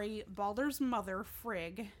story, Balder's mother,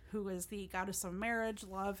 Frigg, who is the goddess of marriage,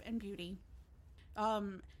 love, and beauty,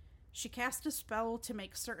 she cast a spell to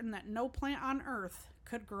make certain that no plant on Earth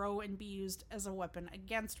could grow and be used as a weapon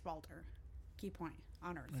against Balder. Key point,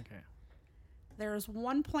 on Earth. Okay. There is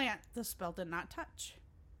one plant the spell did not touch,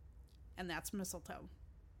 and that's mistletoe.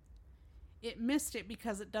 It missed it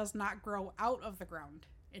because it does not grow out of the ground.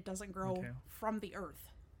 It doesn't grow Okay. from the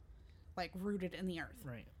earth, like rooted in the earth.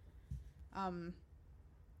 Right.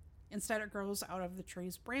 Instead, it grows out of the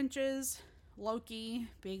tree's branches. Loki,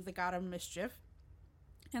 being the god of mischief,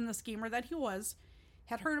 and the schemer that he was,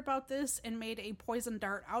 had heard about this and made a poison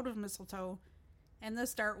dart out of mistletoe, and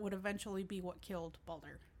this dart would eventually be what killed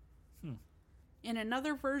Balder. In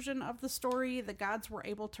another version of the story, the gods were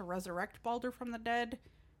able to resurrect Balder from the dead.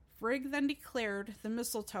 Frigg then declared the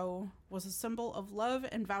mistletoe was a symbol of love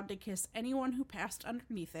and vowed to kiss anyone who passed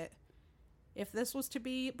underneath it. If this was to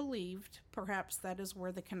be believed, perhaps that is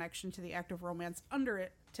where the connection to the act of romance under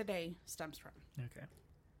it today stems from. Okay.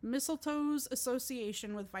 Mistletoe's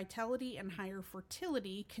association with vitality and higher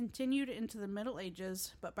fertility continued into the Middle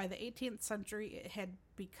Ages, but by the 18th century it had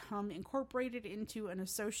become incorporated into and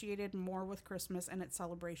associated more with Christmas and its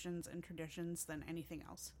celebrations and traditions than anything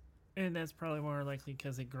else. And that's probably more likely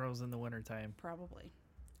because it grows in the wintertime. Probably.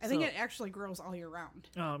 I think So- it actually grows all year round.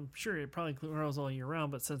 Sure, it probably grows all year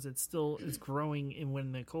round, but since it's growing in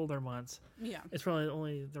when the colder months, Yeah. it's probably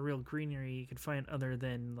only the real greenery you could find other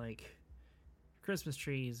than like Christmas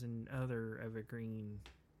trees and other evergreen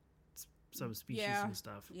subspecies Yeah. and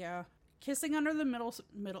stuff. Yeah. Kissing under the middle.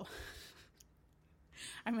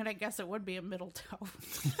 I mean, I guess it would be a middle toe.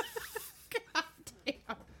 God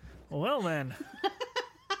damn. Well then,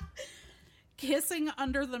 Kissing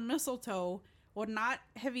under the mistletoe would not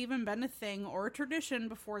have even been a thing or a tradition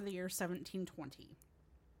before the year 1720.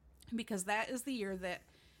 Because that is the year that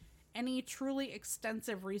any truly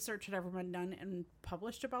extensive research had ever been done and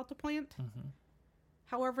published about the plant.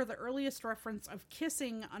 However, the earliest reference of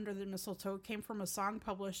kissing under the mistletoe came from a song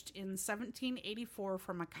published in 1784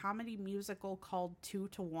 from a comedy musical called 2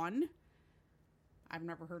 to 1. I've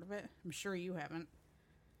never heard of it. I'm sure you haven't.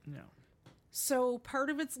 no. So part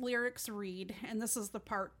of its lyrics read, and this is the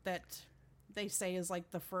part that they say is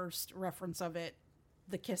like the first reference of it,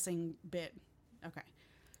 the kissing bit. Okay.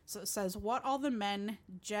 So it says, "What all the men,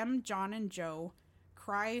 Jem, John, and Joe,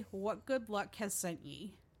 cry, what good luck has sent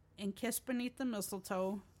ye, and kiss beneath the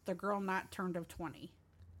mistletoe, the girl not turned of 20.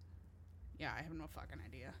 Yeah, I have no fucking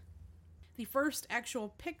idea. The first actual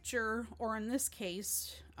picture, or in this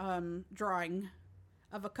case, drawing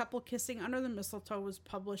of a couple kissing under the mistletoe was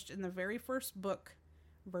published in the very first book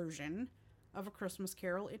version of A Christmas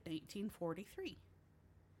Carol in 1843.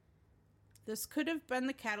 This could have been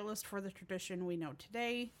the catalyst for the tradition we know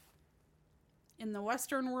today. In the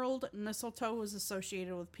Western world, mistletoe was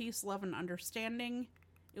associated with peace, love, and understanding.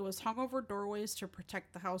 It was hung over doorways to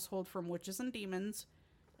protect the household from witches and demons,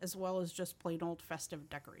 as well as just plain old festive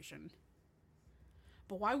decoration.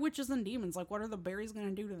 But why witches and demons? Like, what are the berries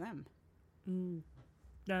going to do to them?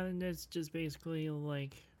 And it's just basically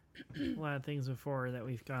like a lot of things before that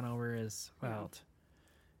we've gone over is about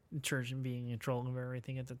the church and being in control of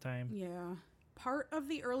everything at the time. Yeah. Part of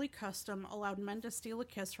the early custom allowed men to steal a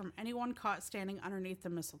kiss from anyone caught standing underneath the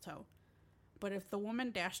mistletoe. But if the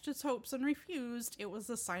woman dashed his hopes and refused, it was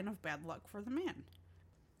a sign of bad luck for the man.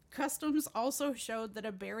 Customs also showed that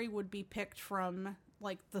a berry would be picked from,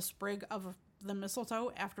 like, the sprig of the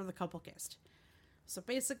mistletoe after the couple kissed. So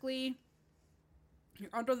basically, you're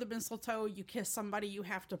under the mistletoe, you kiss somebody, you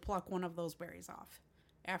have to pluck one of those berries off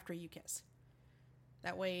after you kiss.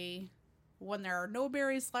 That way, when there are no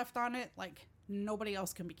berries left on it, like, nobody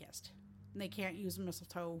else can be kissed. And they can't use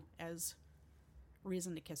mistletoe as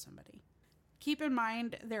reason to kiss somebody. Keep in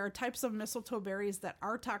mind, there are types of mistletoe berries that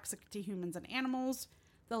are toxic to humans and animals.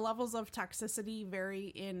 The levels of toxicity vary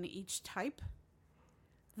in each type.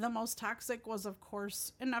 The most toxic was, of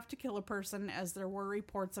course, enough to kill a person, as there were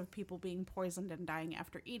reports of people being poisoned and dying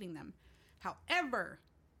after eating them. However,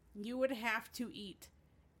 you would have to eat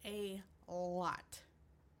a lot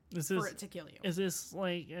for it to kill you. Is this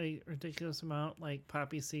like a ridiculous amount, like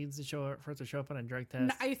poppy seeds to show up for it to show up on a drug test?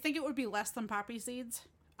 No, I think it would be less than poppy seeds.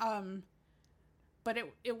 But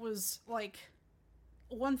it was like,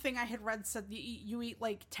 one thing I had read said you eat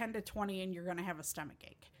like 10 to 20 and you're going to have a stomach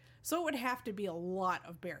ache. So it would have to be a lot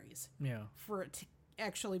of berries for it to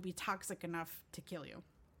actually be toxic enough to kill you.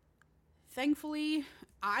 Thankfully,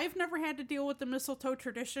 I've never had to deal with the mistletoe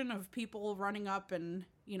tradition of people running up and,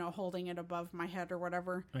 you know, holding it above my head or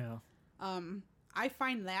whatever. Yeah. I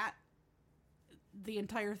find that the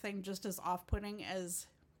entire thing just as off-putting as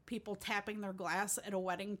people tapping their glass at a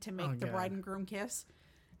wedding to make the bride and groom kiss.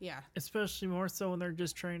 Yeah. Especially more so when they're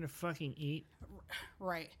just trying to fucking eat.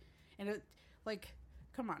 Right. And it, like,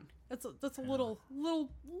 come on. That's a little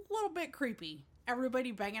bit creepy.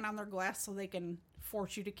 Everybody banging on their glass so they can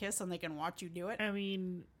force you to kiss and they can watch you do it. I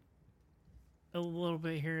mean, a little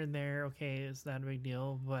bit here and there, okay, it's not a big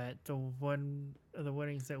deal, but the one of the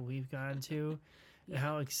weddings that we've gone to, and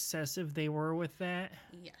how excessive they were with that.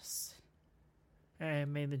 Yes. I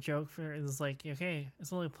made the joke for it was like, okay,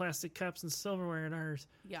 it's only plastic cups and silverware in ours.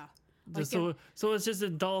 Yeah. Just so it's just a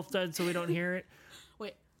dull thud so we don't hear it.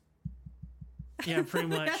 Wait. Yeah, pretty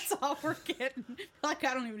much. That's all we're getting. Like,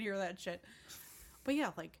 I don't even hear that shit. But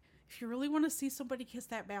yeah, like, if you really want to see somebody kiss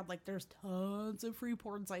that bad, like, there's tons of free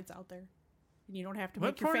porn sites out there. And you don't have to what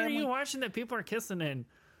make your porn family... are you watching that people are kissing in?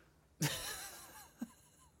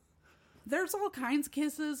 There's all kinds of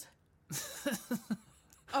kisses.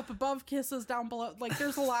 Up above kisses, down below. Like,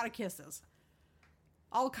 there's a lot of kisses.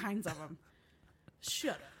 All kinds of them.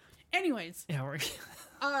 Shut up. Anyways. Yeah, we're...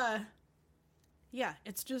 Yeah,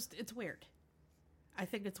 it's weird. I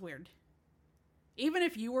think it's weird. Even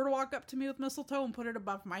if you were to walk up to me with mistletoe and put it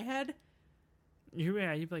above my head... you'd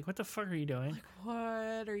be like, what the fuck are you doing? Like,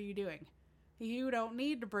 what are you doing? You don't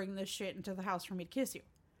need to bring this shit into the house for me to kiss you.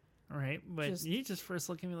 All right, but you just first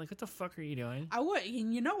look at me like, what the fuck are you doing? I would,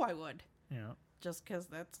 and you know I would. Yeah. Just because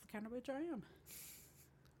that's the kind of bitch I am.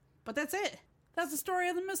 But that's it. That's the story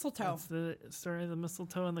of the mistletoe. That's the story of the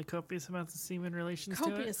mistletoe and the copious amounts of semen relations to it.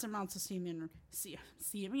 Copious amounts of semen.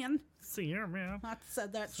 Semen? Semen. I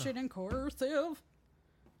said that shit in cursive.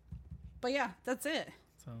 But yeah, that's it.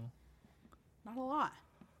 So. Not a lot.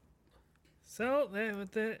 So,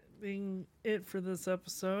 with that being it for this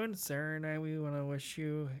episode, Sarah and I, we want to wish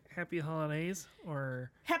you happy holidays,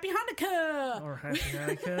 or Happy Hanukkah! Or happy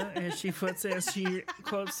Hanukkah, as she puts it, as she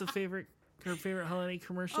quotes her favorite holiday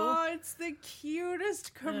commercial. Oh, it's the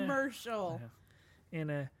cutest commercial. Yeah.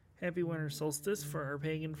 And a happy winter solstice for our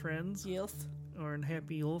pagan friends. Yes. Or a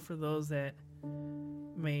happy Yule for those that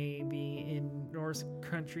may be in Norse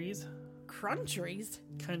countries. Countries?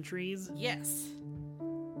 Yes.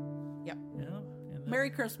 Yep. Yeah. Merry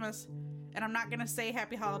Christmas. And I'm not going to say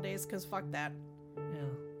happy holidays because fuck that.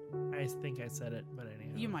 Yeah. I think I said it, but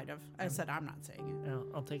anyhow. You might have. I said I'm not saying it. No,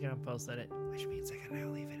 I'll take it on post edit, which means I gotta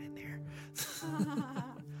leave it in there.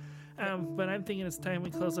 But I'm thinking it's time we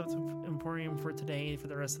close up the Emporium for today, for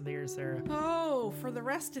the rest of the year, Sarah. Oh, for the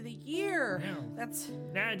rest of the year. Yeah. That's...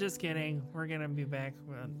 Nah, just kidding. We're gonna be back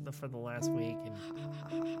for the last week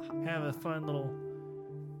and have a fun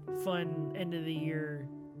end of the year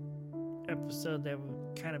episode that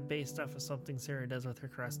kind of based off of something Sarah does with her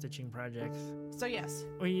cross-stitching projects. So yes.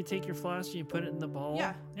 Where you take your floss and you put it in the ball.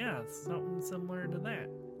 Yeah. Yeah, it's something similar to that.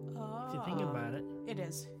 If you think about it. It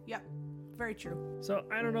is. Yep. Very true. So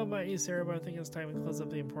I don't know about you, Sarah, but I think it's time to close up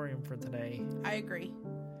the Emporium for today. I agree.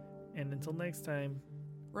 And until next time.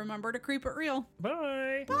 Remember to creep it real.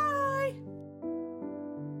 Bye. Bye.